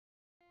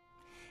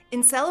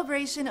In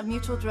celebration of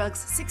Mutual Drug's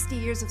 60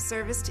 years of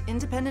service to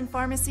independent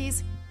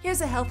pharmacies,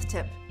 here's a health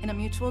tip in a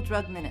Mutual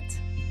Drug Minute.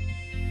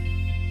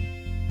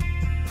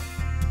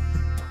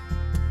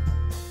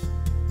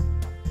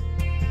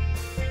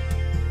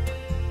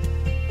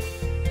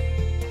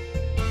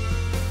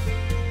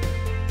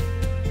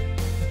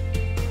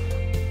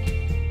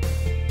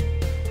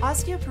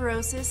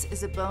 Osteoporosis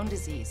is a bone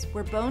disease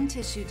where bone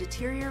tissue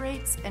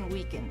deteriorates and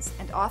weakens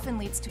and often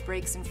leads to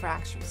breaks and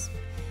fractures.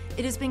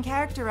 It has been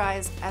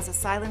characterized as a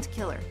silent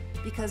killer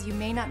because you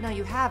may not know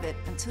you have it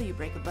until you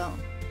break a bone.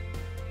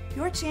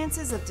 Your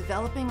chances of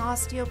developing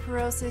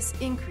osteoporosis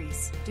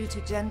increase due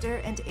to gender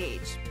and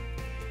age.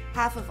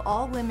 Half of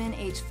all women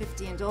age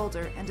 50 and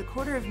older and a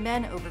quarter of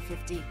men over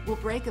 50 will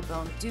break a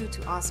bone due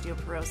to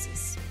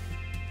osteoporosis.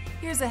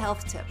 Here's a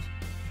health tip.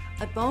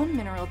 A bone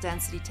mineral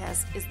density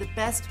test is the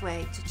best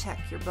way to check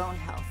your bone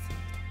health.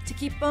 To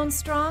keep bones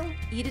strong,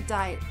 eat a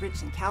diet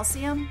rich in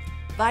calcium,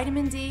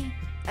 vitamin D,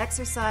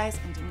 exercise,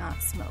 and do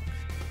not smoke.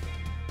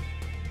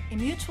 A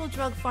Mutual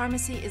Drug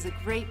Pharmacy is a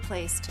great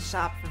place to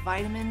shop for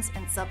vitamins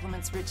and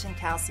supplements rich in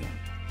calcium.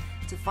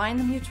 To find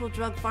the Mutual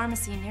Drug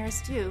Pharmacy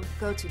nearest you,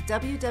 go to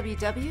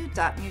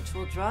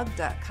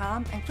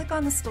www.mutualdrug.com and click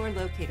on the store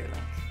locator link.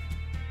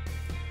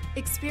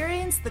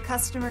 Experience the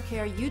customer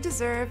care you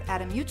deserve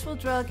at a Mutual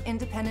Drug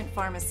independent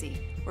pharmacy,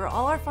 where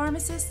all our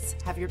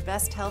pharmacists have your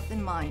best health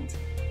in mind.